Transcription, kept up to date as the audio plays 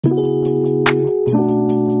Bad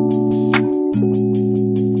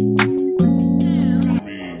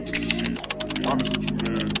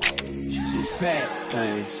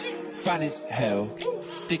things, fine as hell,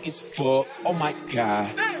 thick as fuck, oh my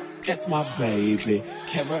god, that's my baby,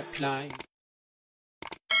 Caroline.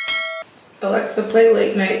 Alexa, play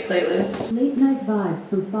late night playlist. Late night vibes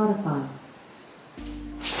from Spotify.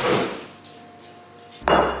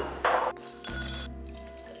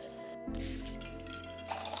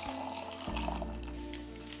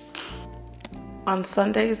 On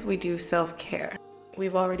Sundays, we do self-care.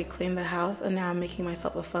 We've already cleaned the house and now I'm making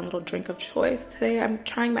myself a fun little drink of choice. Today, I'm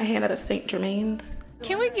trying my hand at a St. Germain's.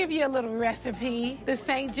 Can we give you a little recipe? The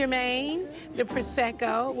St. Germain, the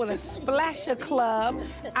Prosecco with a splash of club,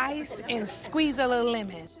 ice, and squeeze a little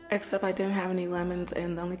lemon. Except I didn't have any lemons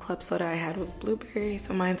and the only club soda I had was blueberry,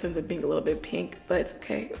 so mine ends up being a little bit pink, but it's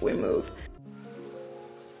okay, we move.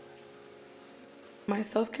 My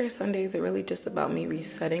self-care Sundays are really just about me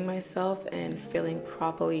resetting myself and feeling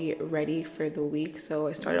properly ready for the week. So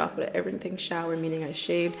I started off with an everything shower, meaning I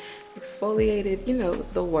shaved, exfoliated, you know,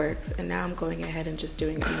 the works. And now I'm going ahead and just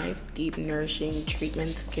doing a nice, deep, nourishing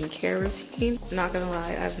treatment skincare routine. Not gonna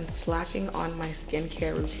lie, I've been slacking on my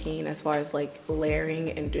skincare routine as far as like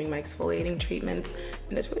layering and doing my exfoliating treatment.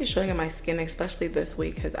 And it's really showing in my skin, especially this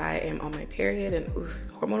week because I am on my period and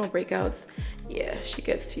hormonal breakouts. Yeah, she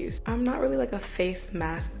gets to you. I'm not really like a face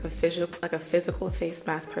mask, a physical face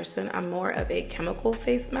mask person. I'm more of a chemical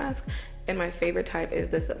face mask. And my favorite type is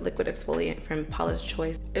this liquid exfoliant from Paula's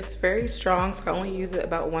Choice. It's very strong, so I only use it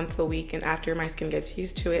about once a week. And after my skin gets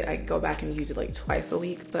used to it, I go back and use it like twice a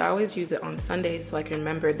week. But I always use it on Sundays so I can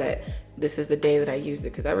remember that this is the day that I used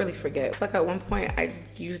it because I really forget. It's like at one point I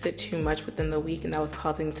used it too much within the week and that was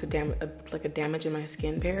causing a damage in my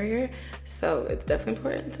skin barrier. So it's definitely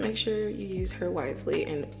important to make sure you use her wisely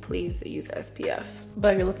and please use SPF.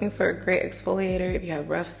 But if you're looking for a great exfoliator, if you have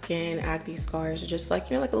rough skin, acne scars, or just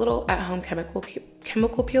like, you know, like a little at-home chemical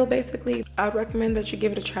peel basically, I would recommend that you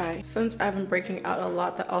give it a try. Since I've been breaking out a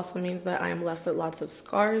lot, that also means that I am left with lots of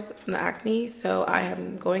scars from the acne. So I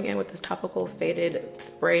am going in with this topical faded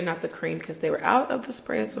spray, not the cream, because they were out of the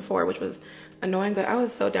spray at Sephora, which was annoying, but I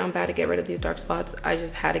was so down bad to get rid of these dark spots. I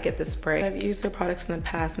just had to get the spray. I've used their products in the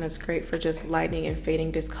past and it's great for just lightening and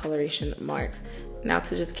fading discoloration marks. Now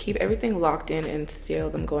to just keep everything locked in and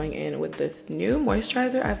seal, I'm going in with this new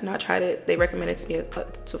moisturizer. I've not tried it. They recommended it to me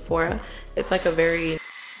at Sephora. It's like a very,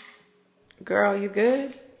 girl, you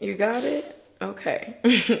good? You got it? Okay,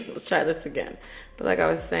 let's try this again. But like I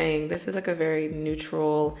was saying, this is like a very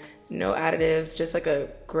neutral, no additives, just like a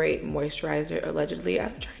great moisturizer, allegedly.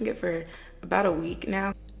 I've been trying it for about a week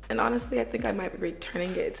now. And honestly, I think I might be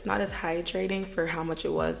returning it. It's not as hydrating for how much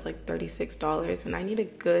it was, like $36. And I need a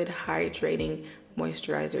good hydrating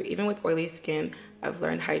moisturizer. Even with oily skin, I've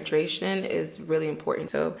learned hydration is really important.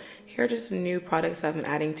 So here are just new products I've been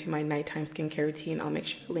adding to my nighttime skincare routine. I'll make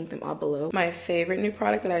sure to link them all below. My favorite new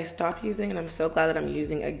product that I stopped using and I'm so glad that I'm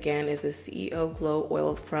using again is the CEO Glow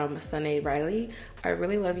Oil from Sunny Riley. I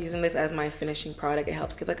really love using this as my finishing product. It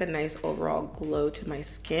helps give like a nice overall glow to my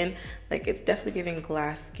skin. Like it's definitely giving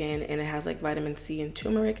glass skin and it has like vitamin C and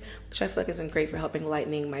turmeric, which I feel like has been great for helping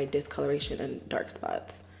lightening my discoloration and dark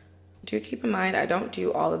spots. Do keep in mind, I don't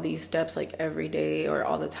do all of these steps like every day or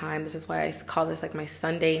all the time. This is why I call this like my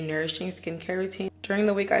Sunday nourishing skincare routine. During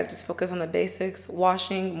the week, I just focus on the basics,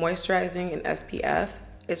 washing, moisturizing, and SPF.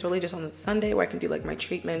 It's really just on the Sunday where I can do like my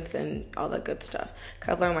treatments and all that good stuff.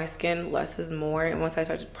 I've learned my skin, less is more. And once I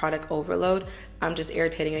start product overload, I'm just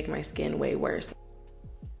irritating, making my skin way worse.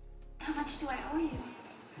 How much do I owe you?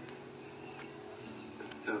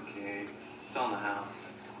 It's okay. It's on the house.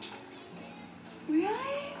 Really?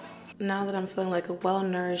 Now that I'm feeling like a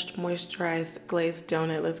well-nourished, moisturized, glazed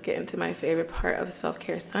donut, let's get into my favorite part of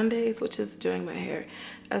self-care Sundays, which is doing my hair.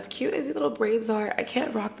 As cute as these little braids are, I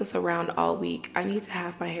can't rock this around all week. I need to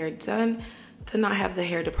have my hair done to not have the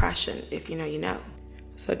hair depression. If you know, you know.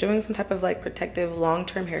 So doing some type of like protective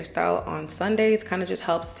long-term hairstyle on Sundays kind of just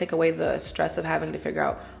helps take away the stress of having to figure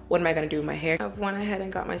out what am I going to do with my hair. I've went ahead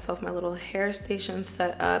and got myself my little hair station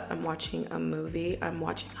set up. I'm watching a movie. I'm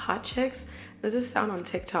watching Hot Chicks. There's this sound on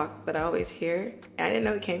TikTok that I always hear. And I didn't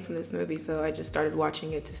know it came from this movie, so I just started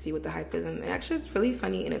watching it to see what the hype is. And actually it's really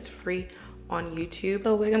funny and it's free on YouTube.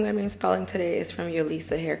 The wig I'm going to be installing today is from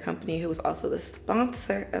Yolissa Hair Company, who is also the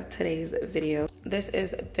sponsor of today's video. This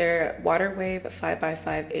is their Water Wave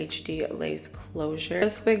 5x5 HD lace closure.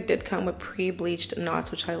 This wig did come with pre-bleached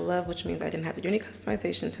knots, which I love, which means I didn't have to do any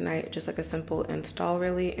customization tonight, just like a simple install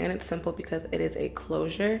really. And it's simple because it is a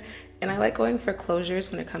closure. And I like going for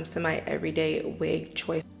closures when it comes to my everyday wig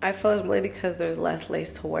choice. I feel it's really because there's less lace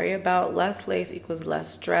to worry about. Less lace equals less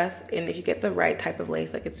stress. And if you get the right type of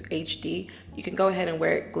lace, like it's HD, you can go ahead and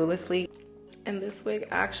wear it gluelessly. And this wig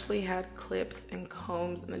actually had clips and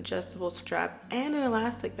combs, an adjustable strap, and an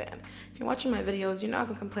elastic band. If you're watching my videos, you know I've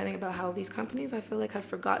been complaining about how these companies, I feel like, have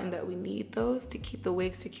forgotten that we need those to keep the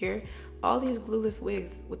wig secure. All these glueless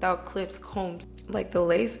wigs without clips, combs, like the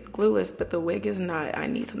lace is glueless, but the wig is not. I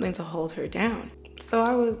need something to hold her down. So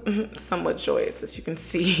I was somewhat joyous, as you can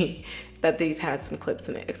see, that these had some clips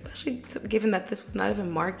in it, especially given that this was not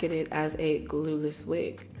even marketed as a glueless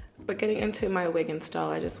wig. But getting into my wig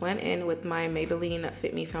install, I just went in with my Maybelline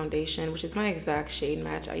Fit Me foundation, which is my exact shade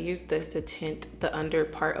match. I use this to tint the under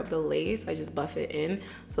part of the lace. I just buff it in,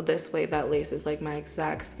 so this way that lace is like my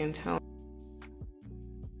exact skin tone.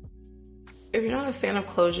 If you're not a fan of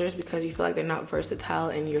closures because you feel like they're not versatile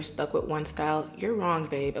and you're stuck with one style, you're wrong,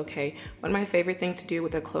 babe, okay? One of my favorite things to do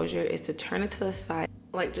with a closure is to turn it to the side,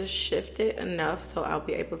 like just shift it enough so I'll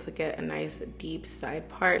be able to get a nice deep side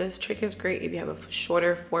part. This trick is great if you have a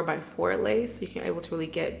shorter 4x4 lace, so you can be able to really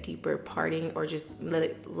get deeper parting or just let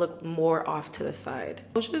it look more off to the side.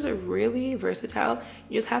 Closures are really versatile.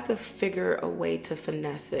 You just have to figure a way to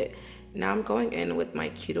finesse it. Now I'm going in with my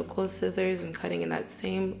cuticle scissors and cutting in that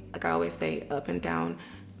same, like I always say, up and down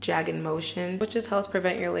jagged motion, which just helps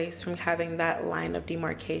prevent your lace from having that line of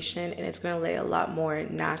demarcation, and it's going to lay a lot more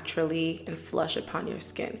naturally and flush upon your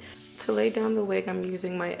skin. To lay down the wig, I'm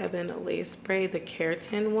using my Ebin lace spray, the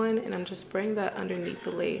keratin one, and I'm just spraying that underneath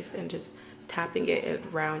the lace and just tapping it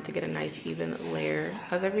around to get a nice even layer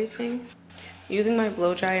of everything. Using my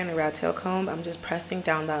blow dryer and a rat tail comb, I'm just pressing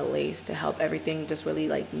down that lace to help everything just really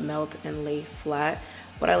like melt and lay flat.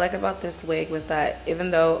 What I like about this wig was that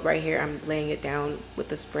even though right here I'm laying it down with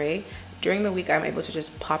the spray, during the week I'm able to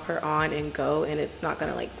just pop her on and go, and it's not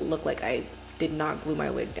gonna like look like I did not glue my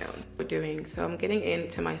wig down. So I'm getting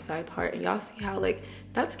into my side part, and y'all see how like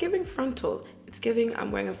that's giving frontal. It's giving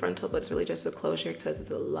I'm wearing a frontal, but it's really just a closure because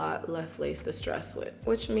it's a lot less lace to stress with,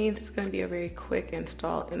 which means it's going to be a very quick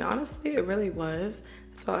install. And honestly, it really was.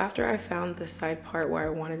 So after I found the side part where I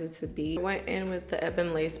wanted it to be, I went in with the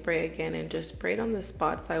Ebin lace spray again and just sprayed on the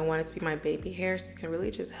spots I wanted to be my baby hair, so it can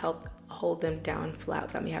really just help hold them down flat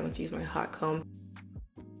without me having to use my hot comb.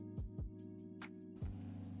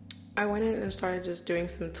 I went in and started just doing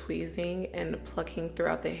some tweezing and plucking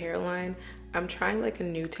throughout the hairline. I'm trying like a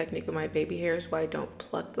new technique with my baby hairs where I don't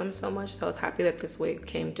pluck them so much, so I was happy that this wig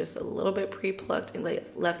came just a little bit pre-plucked and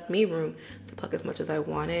left me room to pluck as much as I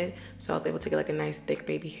wanted, so I was able to get like a nice thick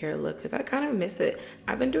baby hair look because I kind of miss it.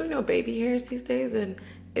 I've been doing no baby hairs these days, and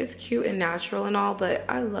it's cute and natural and all, but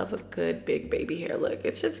I love a good big baby hair look.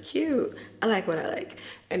 It's just cute. I like what I like.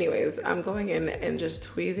 Anyways, I'm going in and just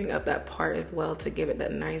tweezing up that part as well to give it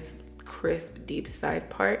that nice crisp deep side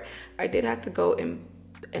part. I did have to go and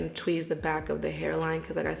tweeze the back of the hairline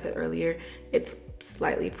because like I said earlier, it's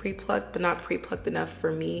slightly pre-plucked but not pre-plucked enough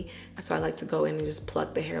for me, so I like to go in and just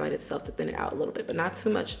pluck the hairline itself to thin it out a little bit, but not too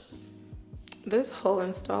much. This whole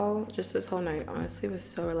install, just this whole night, honestly was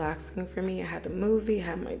so relaxing for me. I had a movie, I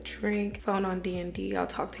had my drink, phone on D&D. I'll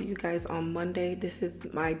talk to you guys on Monday. This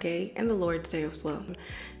is my day and the Lord's day as well.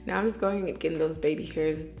 Now I'm just going and getting those baby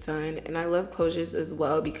hairs done, and I love closures as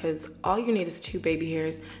well because all you need is 2 baby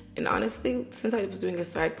hairs. And honestly, since I was doing a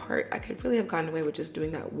side part, I could really have gotten away with just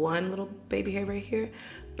doing that one little baby hair right here,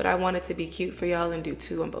 but I wanted to be cute for y'all and do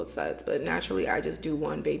 2 on both sides. But naturally, I just do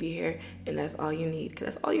 1 baby hair, and that's all you need because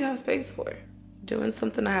that's all you have space for. Doing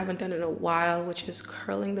something I haven't done in a while, which is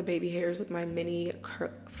curling the baby hairs with my mini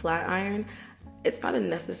flat iron. It's not a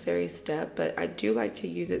necessary step, but I do like to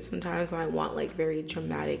use it sometimes when I want like very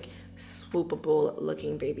dramatic, swoopable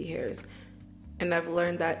looking baby hairs. And I've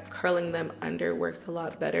learned that curling them under works a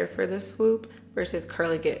lot better for the swoop versus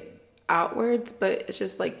curling it outwards, but it's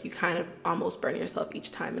just like you kind of almost burn yourself each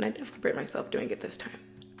time, and I definitely burnt myself doing it this time.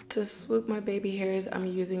 To swoop my baby hairs, I'm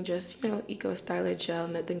using just, Eco Styler gel,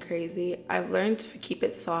 nothing crazy. I've learned to keep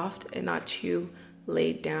it soft and not too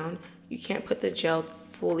laid down. You can't put the gel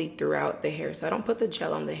fully throughout the hair, so I don't put the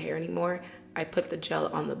gel on the hair anymore. I put the gel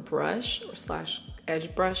on the brush or /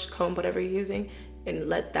 edge brush, comb, whatever you're using, and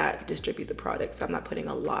let that distribute the product, so I'm not putting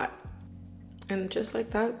a lot. And just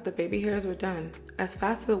like that, the baby hairs were done. As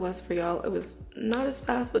fast as it was for y'all, it was not as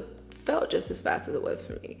fast, but felt just as fast as it was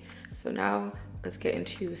for me. So now let's get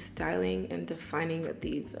into styling and defining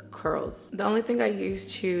these curls. The only thing I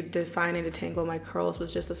used to define and detangle my curls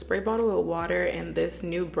was just a spray bottle of water and this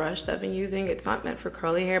new brush that I've been using. It's not meant for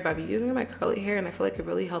curly hair, but I've been using it in my curly hair, and I feel like it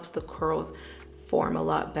really helps the curls form a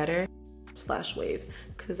lot better. slash wave,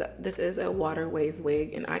 because this is a water wave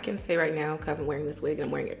wig, and I can say right now, because I'm wearing this wig and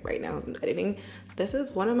I'm wearing it right now as I'm editing, this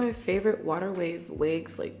is one of my favorite water wave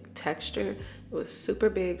wigs. Like texture, it was super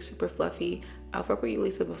big, super fluffy. I've worked with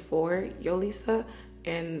Yolissa before, Yolissa,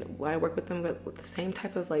 and I work with them with the same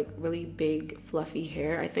type of like really big fluffy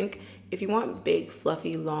hair. I think if you want big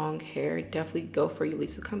fluffy long hair, definitely go for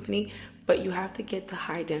Yolissa company, but you have to get the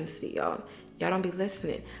high density, y'all. Y'all don't be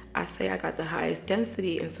listening. I say I got the highest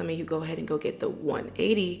density, and some of you go ahead and go get the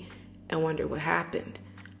 180 and wonder what happened.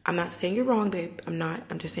 I'm not saying you're wrong, babe. I'm not.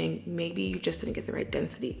 I'm just saying maybe you just didn't get the right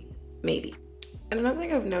density. Maybe. And another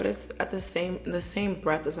thing I've noticed in the same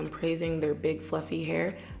breath as I'm praising their big fluffy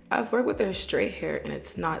hair, I've worked with their straight hair and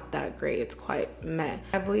it's not that great. It's quite meh.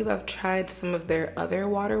 I believe I've tried some of their other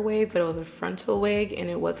water wave, but it was a frontal wig and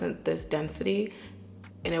it wasn't this density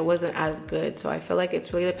and it wasn't as good. So I feel like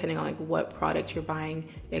it's really depending on like what product you're buying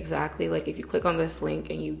exactly. Like if you click on this link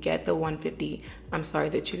and you get the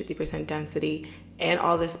 250% density and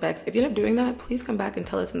all the specs, if you end up doing that, please come back and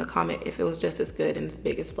tell us in the comment if it was just as good and as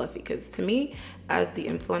big as fluffy. Because to me, as the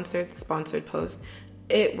influencer, the sponsored post,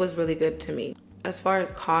 it was really good to me. As far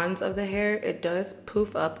as cons of the hair, it does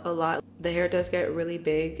poof up a lot. The hair does get really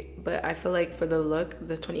big, but I feel like for the look,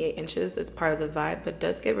 this 28 inches, that's part of the vibe, but it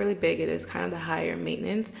does get really big. It is kind of the higher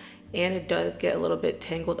maintenance, and it does get a little bit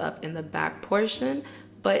tangled up in the back portion,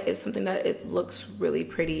 but it's something that it looks really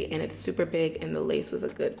pretty, and it's super big, and the lace was a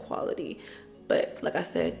good quality. But like I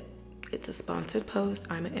said, it's a sponsored post.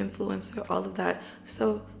 I'm an influencer, all of that.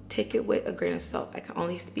 So take it with a grain of salt. I can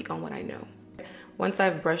only speak on what I know. Once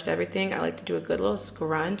I've brushed everything, I like to do a good little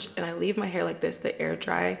scrunch, and I leave my hair like this to air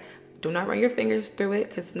dry. Do not run your fingers through it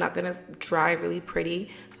because it's not gonna dry really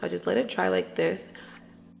pretty. So I just let it dry like this.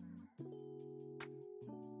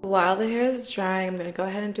 While the hair is drying, I'm gonna go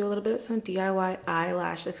ahead and do a little bit of some DIY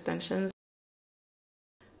eyelash extensions.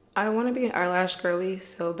 I want to be an eyelash girly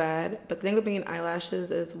so bad, but the thing with being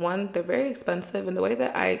eyelashes is, one, they're very expensive, and the way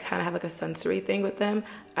that I kind of have like a sensory thing with them,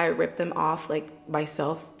 I rip them off like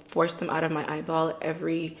myself, force them out of my eyeball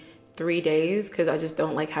every 3 days because I just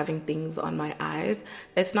don't like having things on my eyes.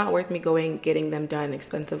 It's not worth me getting them done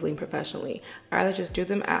expensively and professionally. I rather just do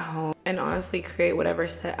them at home and honestly create whatever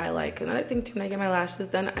set I like. Another thing too, when I get my lashes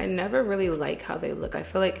done, I never really like how they look. I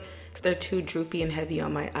feel like they're too droopy and heavy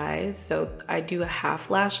on my eyes, so I do a half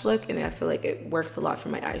lash look, and I feel like it works a lot for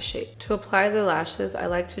my eye shape. To apply the lashes, I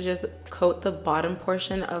like to just coat the bottom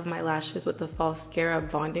portion of my lashes with the Falsecare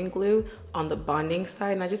bonding glue on the bonding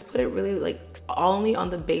side, and I just put it really like only on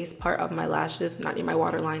the base part of my lashes, not near my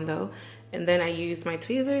waterline though. And then I use my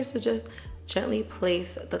tweezers to just gently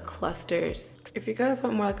place the clusters. If you guys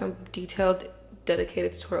want more like a detailed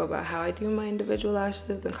dedicated tutorial about how I do my individual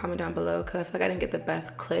lashes, then comment down below, because I feel like I didn't get the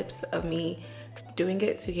best clips of me doing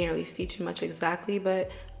it, so you can't really see too much exactly. But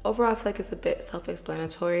overall, I feel like it's a bit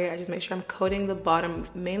self-explanatory. I just make sure I'm coating the bottom,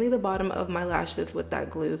 mainly the bottom of my lashes with that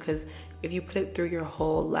glue, because if you put it through your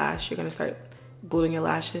whole lash, you're gonna start gluing your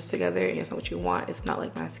lashes together, and it's not what you want. It's not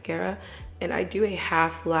like mascara. And I do a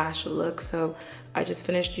half lash look, so I just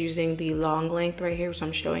finished using the long length right here, which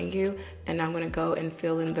I'm showing you, and now I'm gonna go and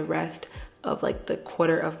fill in the rest of like the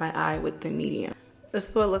quarter of my eye with the medium. This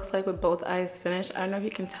is what it looks like with both eyes finished. I don't know if you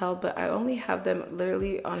can tell, but I only have them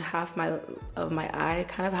literally on half of my eye,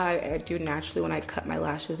 kind of how I do naturally when I cut my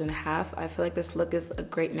lashes in half. I feel like this look is a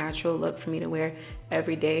great natural look for me to wear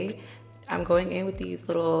every day. I'm going in with these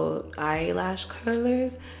little eyelash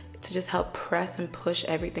curlers to just help press and push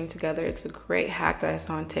everything together. It's a great hack that I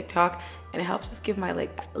saw on TikTok, and it helps just give my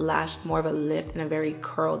like lash more of a lift and a very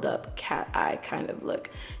curled up cat eye kind of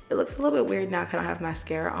look. It looks a little bit weird now because I don't have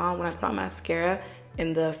mascara on. When I put on mascara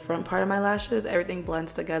in the front part of my lashes, everything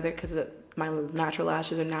blends together because my natural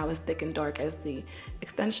lashes are now as thick and dark as the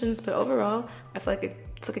extensions. But overall, I feel like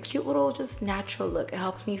it's like a cute little just natural look. It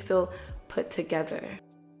helps me feel put together.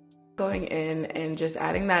 Going in and just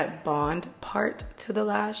adding that bond part to the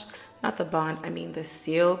lash, not the bond, I mean the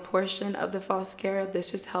seal portion of the Falsecare. This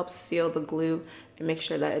just helps seal the glue and make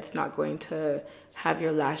sure that it's not going to have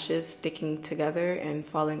your lashes sticking together and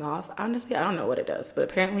falling off. Honestly, I don't know what it does, but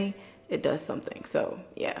apparently it does something. So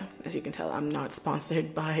yeah, as you can tell, I'm not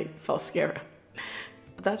sponsored by Falsecare.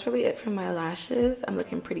 But that's really it for my lashes. I'm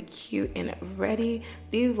looking pretty cute and ready.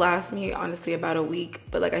 These last me honestly about a week,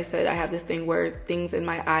 but like I said, I have this thing where things in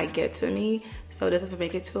my eye get to me, so it doesn't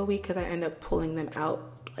make it to a week because I end up pulling them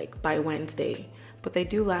out like by Wednesday, but they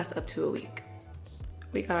do last up to a week.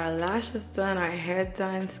 We got our lashes done, our hair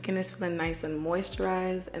done, skin is feeling nice and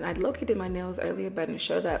moisturized, and I low-key did my nails earlier, but I didn't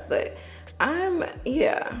show that. But I'm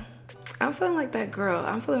feeling like that girl.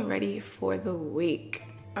 I'm feeling ready for the week.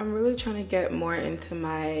 I'm really trying to get more into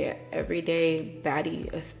my everyday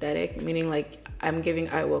baddie aesthetic, meaning like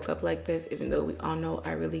I woke up like this, even though we all know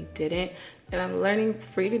I really didn't. And I'm learning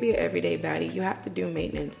for you to be an everyday baddie, you have to do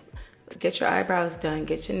maintenance. Get your eyebrows done,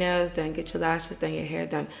 get your nails done, get your lashes done, your hair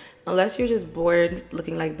done. Unless you're just bored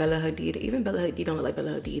looking like Bella Hadid, even Bella Hadid don't look like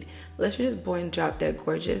Bella Hadid. Unless you're just born drop dead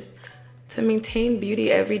gorgeous. To maintain beauty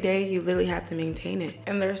every day, you literally have to maintain it.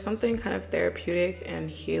 And there's something kind of therapeutic and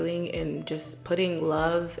healing in just putting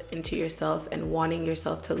love into yourself and wanting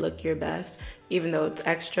yourself to look your best, even though it's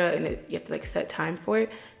extra and you have to like set time for it.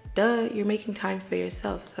 Duh, you're making time for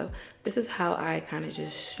yourself. So this is how I kind of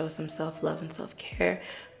just show some self-love and self-care.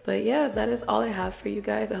 But yeah, that is all I have for you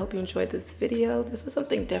guys. I hope you enjoyed this video. This was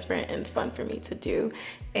something different and fun for me to do.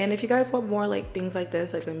 And if you guys want more like things like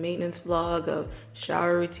this, like a maintenance vlog, a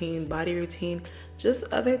shower routine, body routine, just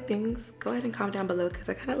other things, go ahead and comment down below because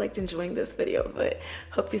I kind of liked enjoying this video. But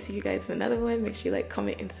hope to see you guys in another one. Make sure you like,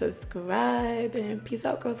 comment, and subscribe. And peace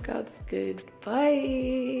out, Girl Scouts.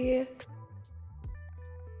 Goodbye.